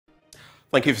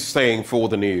Thank you for staying for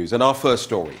the news. And our first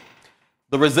story.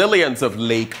 The resilience of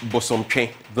Lake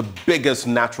Bosomtwe, the biggest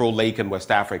natural lake in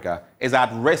West Africa, is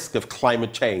at risk of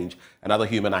climate change and other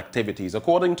human activities,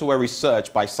 according to a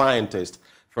research by scientists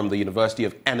from the University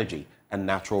of Energy and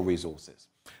Natural Resources.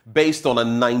 Based on a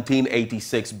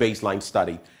 1986 baseline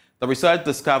study, the research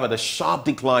discovered a sharp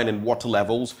decline in water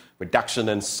levels, reduction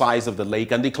in size of the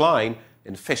lake, and decline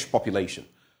in fish population.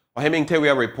 Ohiming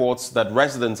reports that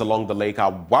residents along the lake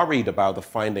are worried about the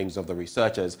findings of the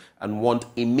researchers and want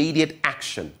immediate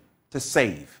action to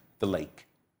save the lake.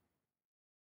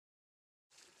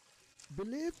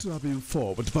 Believed to have been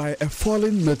formed by a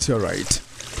falling meteorite,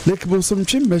 Lake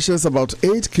Bosomtwe measures about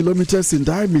 8 kilometers in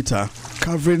diameter,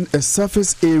 covering a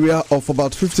surface area of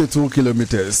about 52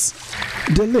 kilometers.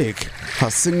 The lake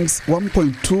has since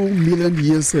 1.2 million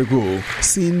years ago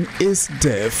seen its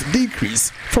depth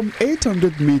decrease from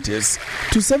 800 meters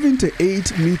to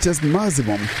 78 meters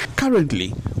maximum,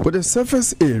 currently with the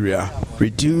surface area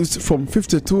reduced from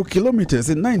 52 kilometers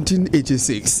in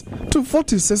 1986 to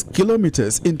 46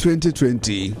 kilometers in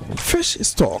 2020. Fish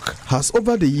stock has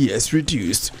over the years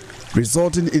reduced,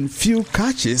 resulting in few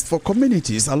catches for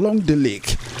communities along the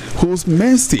lake, whose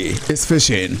mainstay is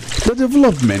fishing. The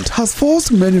development has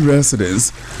forced many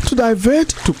residents to divert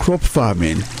to crop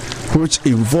farming, which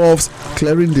involves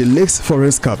clearing the lake's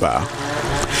forest cover.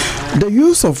 The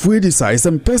use of weedicides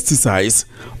and pesticides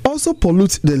also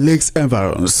pollute the lake's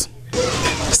environs.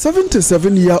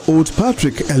 77-year-old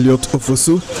Patrick Elliott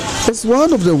Ofosu is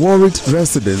one of the worried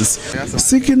residents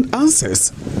seeking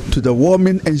answers to the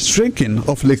warming and shrinking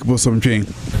of Lake Bosomtwe.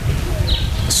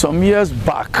 Some years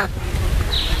back,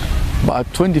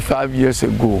 about 25 years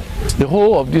ago, the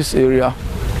whole of this area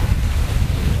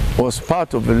was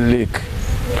part of the lake.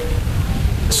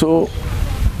 So,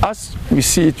 as we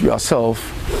see it yourself,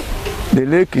 the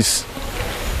lake is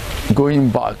going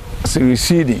back, it's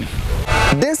receding.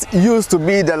 This used to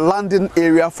be the landing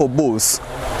area for boats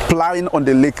plying on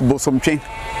the Lake Bosomtwe.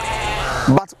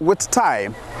 But with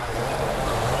time,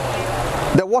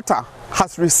 the water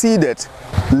has receded,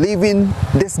 leaving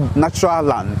this natural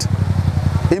land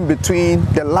in between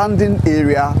the landing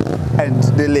area and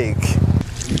the lake.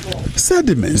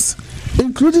 Sediments,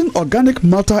 including organic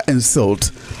matter and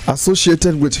silt,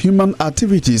 associated with human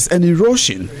activities and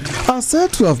erosion, are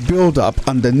said to have built up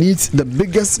underneath the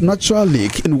biggest natural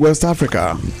lake in West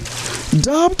Africa.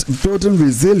 Dubbed Building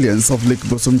Resilience of Lake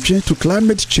Bosomtwe to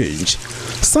Climate Change,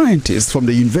 scientists from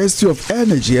the University of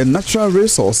Energy and Natural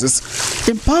Resources,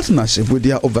 in partnership with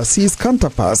their overseas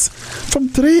counterparts from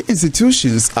 3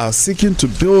 institutions, are seeking to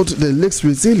build the lake's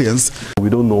resilience. We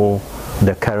don't know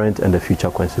the current and the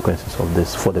future consequences of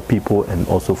this for the people and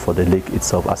also for the lake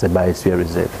itself as a biosphere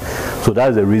reserve. So that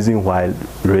is the reason why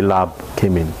RELAB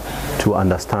came in, to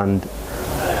understand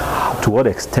to what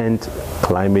extent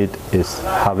climate is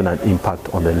having an impact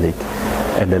on the lake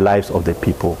and the lives of the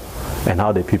people, and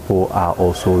how the people are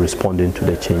also responding to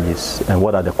the changes and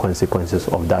what are the consequences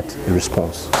of that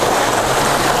response.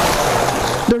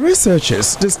 The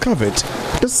researchers discovered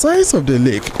the size of the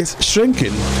lake is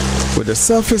shrinking, with the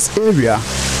surface area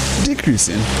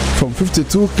decreasing from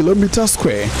 52 kilometers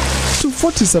square to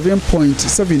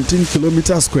 47.17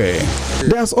 kilometers square.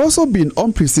 There has also been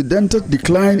unprecedented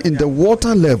decline in the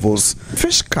water levels,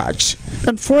 fish catch,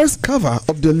 and forest cover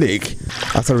of the lake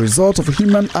as a result of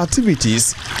human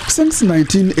activities since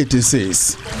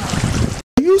 1986.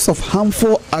 The use of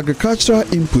harmful agricultural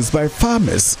inputs by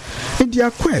farmers in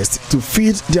their quest to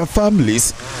feed their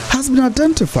families has been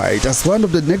identified as one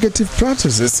of the negative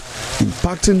practices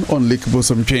impacting on Lake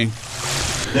Bosomtwe.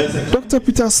 Dr.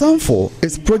 Peter Sanfo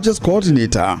is project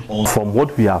coordinator. From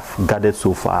what we have gathered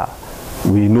so far,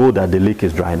 we know that the lake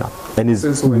is drying up, and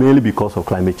it's mainly because of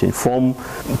climate change. From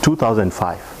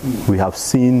 2005, we have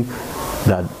seen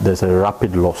that there's a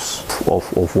rapid loss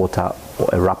of water, or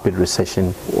a rapid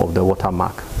recession of the water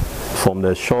mark. From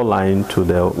the shoreline to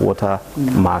the water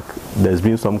mark, there's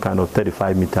been some kind of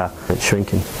 35-meter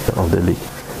shrinking of the lake.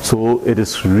 So it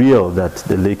is real that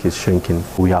the lake is shrinking.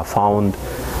 We have found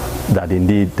that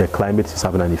indeed the climate is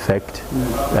having an effect.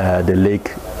 The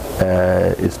lake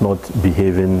is not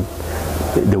behaving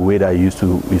the way that it used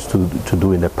to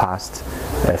do in the past.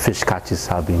 Fish catches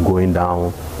have been going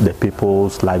down. The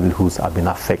people's livelihoods have been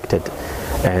affected,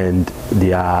 and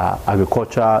their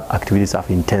agricultural activities have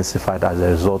intensified as a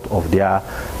result of their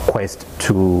quest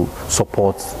to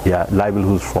support their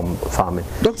livelihoods from farming.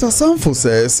 Dr. Sanfo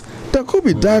says there could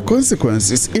be dire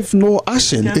consequences if no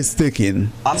action is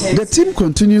taken. The team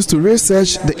continues to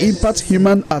research the impact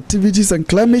human activities and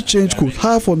climate change could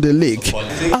have on the lake,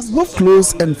 as both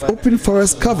closed and open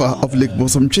forest cover of Lake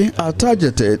Bosomtwe are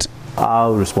targeted.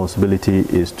 Our responsibility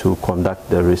is to conduct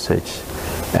the research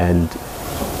and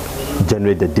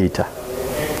generate the data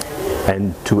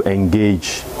and to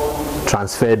engage,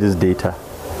 transfer this data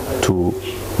to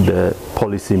the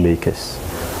policymakers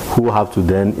who have to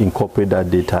then incorporate that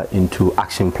data into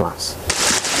action plans.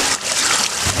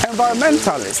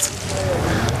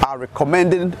 Environmentalists are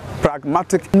recommending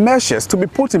pragmatic measures to be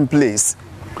put in place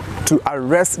to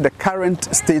arrest the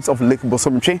current state of Lake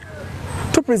Bosomtwe,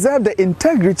 to preserve the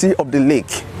integrity of the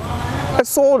lake,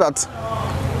 so that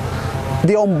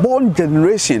the unborn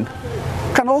generation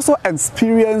can also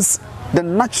experience the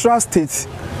natural state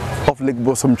of Lake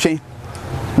Bosomtwe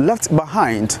left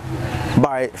behind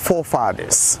by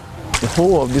forefathers. The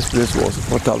whole of this place was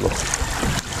waterlogged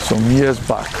some years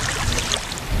back.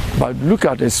 But look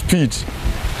at the speed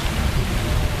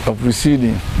of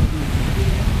receding.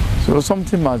 So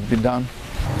something must be done.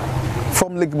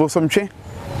 From Lake Bosomtwe,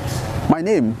 my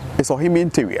name is Ohimi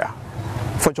Interior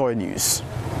for JoyNews.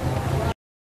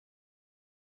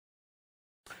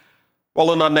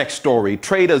 Well, in our next story,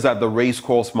 traders at the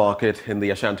racecourse market in the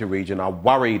Ashanti region are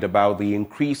worried about the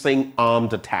increasing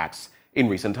armed attacks in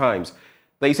recent times.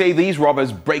 They say these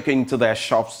robbers break into their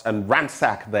shops and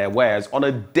ransack their wares on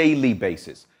a daily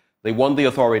basis. They want the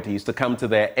authorities to come to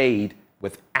their aid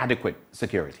with adequate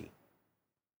security.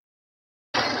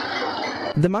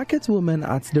 The market woman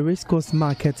at the racecourse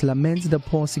market laments the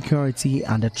poor security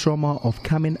and the trauma of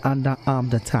coming under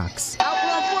armed attacks.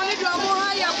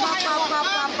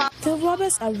 The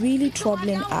robbers are really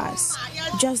troubling us.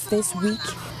 Just this week,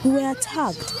 we were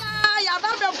attacked.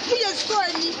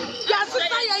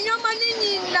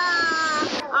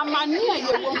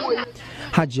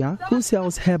 Hajia, who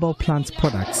sells herbal plant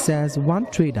products, says one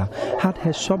trader had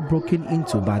her shop broken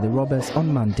into by the robbers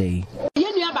on Monday.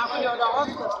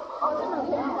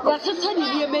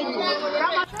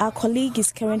 Our colleague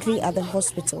is currently at the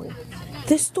hospital.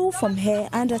 They stole from her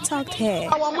and attacked her.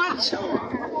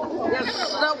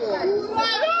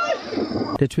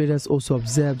 The traders also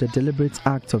observed a deliberate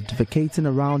act of defecating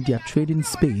around their trading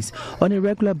space on a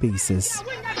regular basis.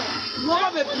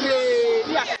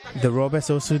 The robbers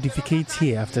also defecate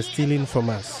here after stealing from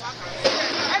us.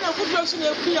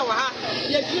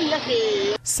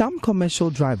 Some commercial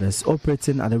drivers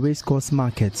operating at the racecourse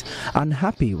market are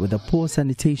unhappy with the poor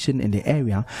sanitation in the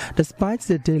area despite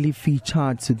the daily fee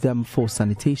charged to them for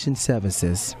sanitation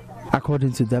services.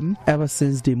 According to them, ever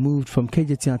since they moved from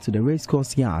Kejetia to the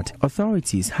racecourse yard,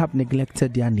 authorities have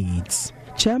neglected their needs.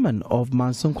 Chairman of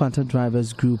Manson Quanta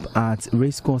Drivers Group at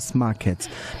Racecourse Market,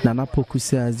 Nana Poku,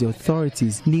 says the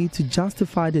authorities need to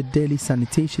justify the daily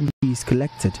sanitation fees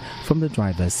collected from the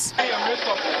drivers.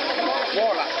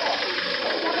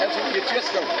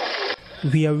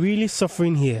 We are really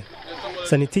suffering here.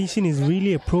 Sanitation is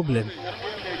really a problem.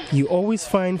 You always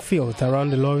find filth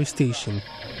around the lorry station.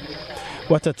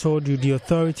 What I told you, the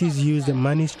authorities use the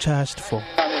monies charged for.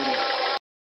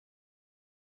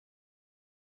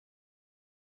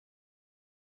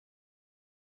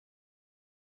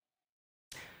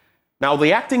 Now,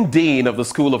 the acting dean of the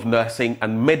School of Nursing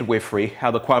and Midwifery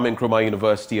at the Kwame Nkrumah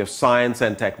University of Science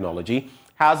and Technology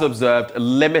has observed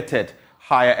limited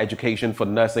higher education for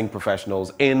nursing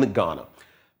professionals in Ghana.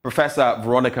 Professor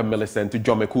Veronica Millicent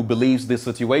Jomeku believes this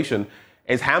situation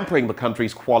is hampering the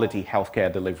country's quality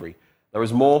healthcare delivery. There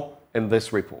is more in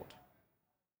this report.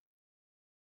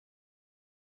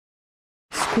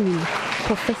 School.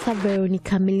 Professor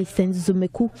Veronica Millicent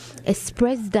Jomeku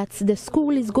expressed that the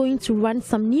school is going to run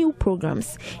some new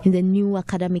programs in the new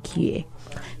academic year.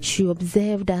 She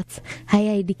observed that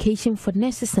higher education for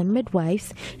nurses and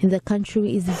midwives in the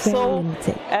country is very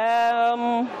limited.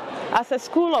 As a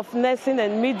school of nursing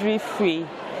and midwifery,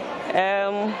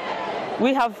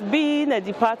 we have been a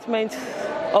department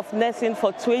of nursing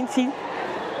for 20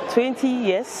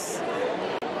 years.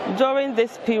 During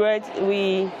this period,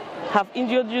 we have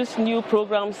introduced new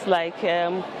programs like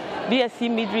BSc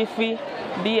Midwifery,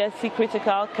 BSc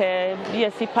Critical Care,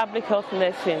 BSc Public Health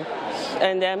Nursing,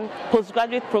 and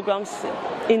postgraduate programs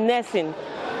in nursing.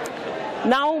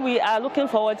 Now we are looking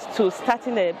forward to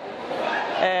starting an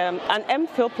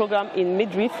MPhil program in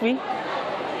midwifery,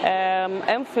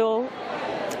 MPhil,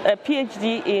 a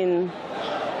PhD in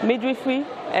midwifery,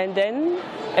 and then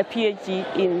a PhD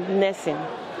in nursing.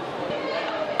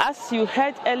 As you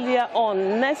heard earlier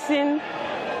on, nursing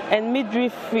and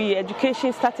midwifery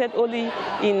education started only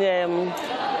in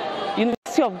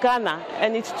University of Ghana,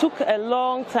 and it took a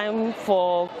long time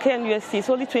for KNUST. It's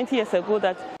only 20 years ago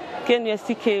that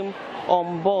KNUST came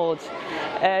on board.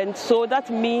 And so that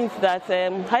means that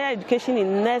higher education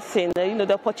in nursing,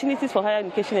 the opportunities for higher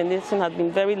education in nursing have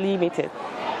been very limited.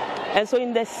 And so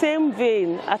in the same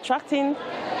vein, attracting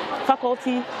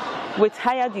faculty with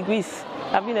higher degrees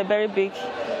have been a very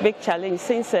big challenge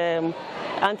since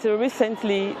until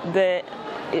recently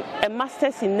a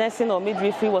master's in nursing or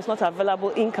midwifery was not available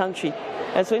in country,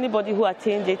 and so anybody who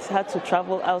attained it had to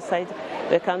travel outside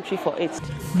the country for it.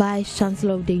 Vice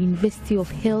Chancellor of the University of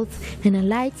Health and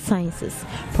Allied Sciences,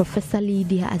 Professor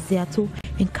Lydia Aziato,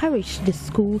 encouraged the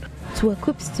school to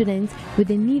equip students with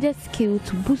the needed skill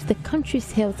to boost the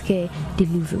country's healthcare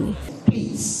delivery.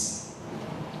 Please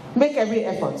make every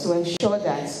effort to ensure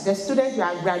that the students you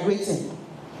are graduating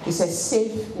is a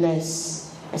safe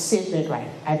nurse, a safe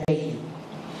midwife. I beg you.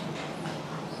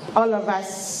 All of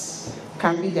us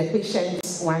can be the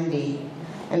patients one day,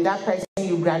 and that person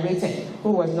you graduated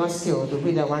who was not skilled will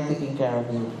be the one taking care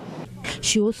of you.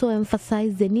 She also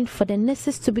emphasized the need for the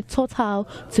nurses to be taught how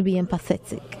to be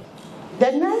empathetic.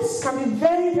 The nurse can be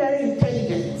very, very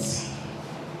intelligent.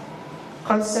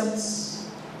 Concepts,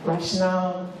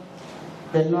 rationale,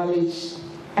 the knowledge,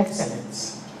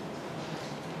 excellent.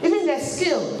 Even the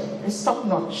skill is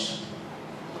top-notch.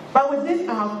 But within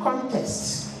our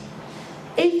context,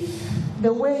 if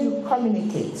the way you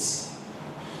communicate,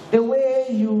 the way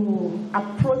you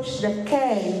approach the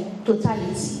care in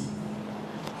totality,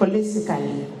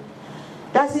 holistically,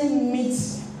 doesn't meet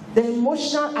the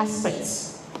emotional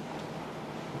aspects,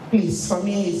 please, for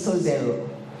me, it's so zero.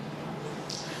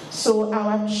 So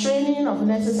our training of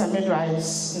nurses and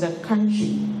midwives in the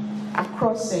country,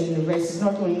 across the university,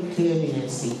 not only Clear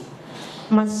University,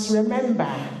 must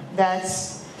remember that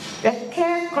the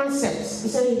care concept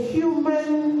is a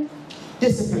human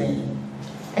discipline.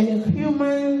 And in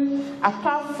human,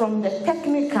 apart from the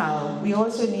technical, we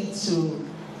also need to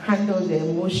handle the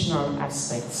emotional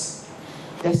aspects,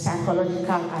 the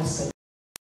psychological aspects.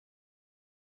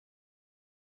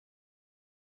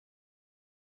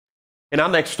 In our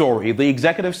next story, the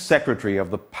Executive Secretary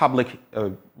of the Public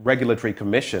Regulatory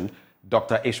Commission,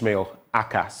 Dr. Ishmael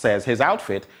Aka, says his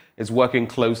outfit is working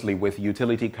closely with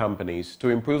utility companies to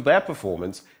improve their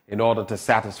performance in order to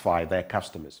satisfy their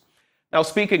customers. Now,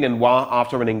 speaking in Wa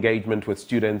after an engagement with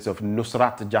students of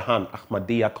Nusrat Jahan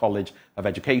Ahmadiyya College of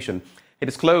Education, he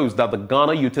disclosed that the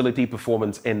Ghana Utility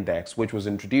Performance Index, which was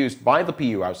introduced by the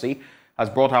PURC, has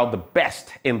brought out the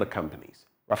best in the companies.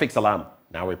 Rafiq Salam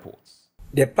now reports.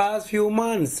 The past few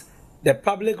months, the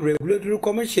Public Regulatory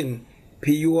Commission,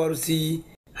 PURC,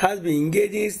 has been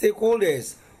engaging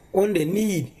stakeholders on the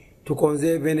need to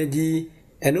conserve energy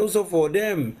and also for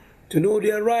them to know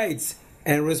their rights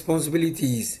and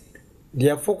responsibilities.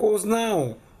 Their focus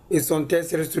now is on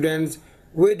tertiary students,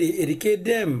 where they educate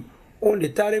them on the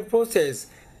tariff process,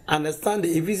 understand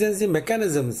the efficiency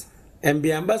mechanisms, and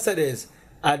be ambassadors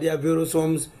at their various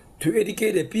homes to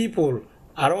educate the people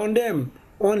around them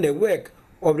on the work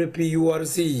of the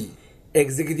PURC.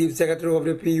 Executive Secretary of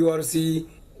the PURC,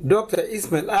 Dr.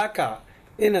 Ishmael Aka,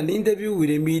 in an interview with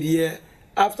the media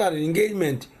after an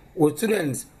engagement with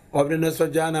students of the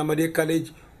Nusrat Jahan Ahmadiyya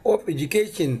College of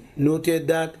Education, noted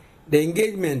that the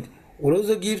engagement will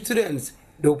also give students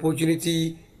the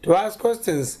opportunity to ask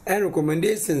questions and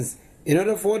recommendations in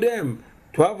order for them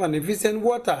to have an efficient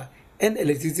water and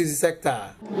electricity sector.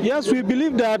 Yes, we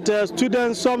believe that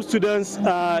some students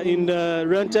in the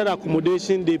rented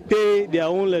accommodation, they pay their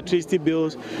own electricity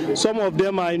bills. Some of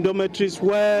them are in dormitories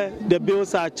where the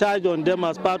bills are charged on them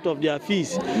as part of their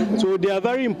fees. So they are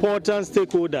very important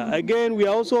stakeholder. Again,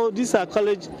 these are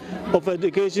College of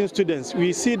Education students.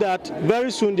 We see that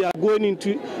very soon they are going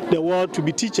into the world to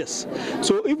be teachers.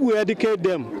 So if we educate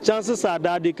them, chances are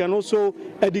that they can also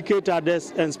educate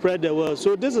others and spread the word.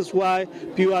 So this is why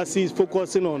PURC is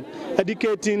focusing on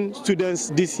educating students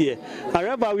this year.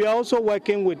 However, we are also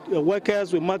working with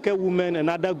workers, with market women and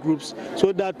other groups,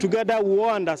 so that together we all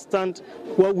understand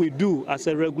what we do as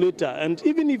a regulator. And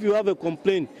even if you have a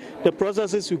complaint, the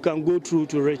processes you can go through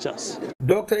to reach us.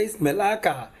 Dr. Ishmael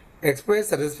Aka expressed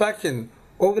satisfaction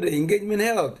over the engagement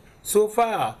held so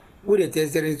far with the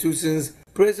tertiary institutions,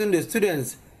 praising the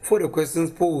students for the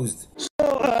questions posed. So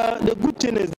the good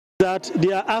thing is that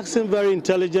they are asking very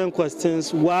intelligent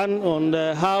questions. One on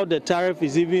how the tariff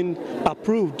is even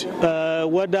approved,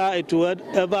 whether it will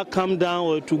ever come down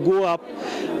or to go up,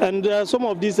 and some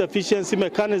of these efficiency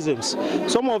mechanisms.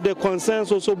 Some of the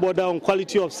concerns also border on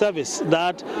quality of service,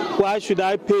 that why should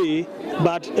I pay,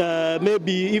 but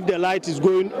maybe if the light is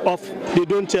going off, they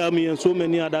don't tell me, and so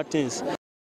many other things.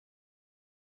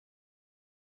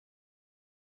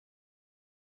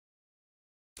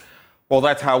 Well,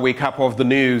 that's how we cap off the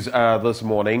news this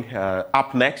morning.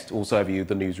 Up next, we'll serve you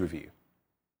the news review.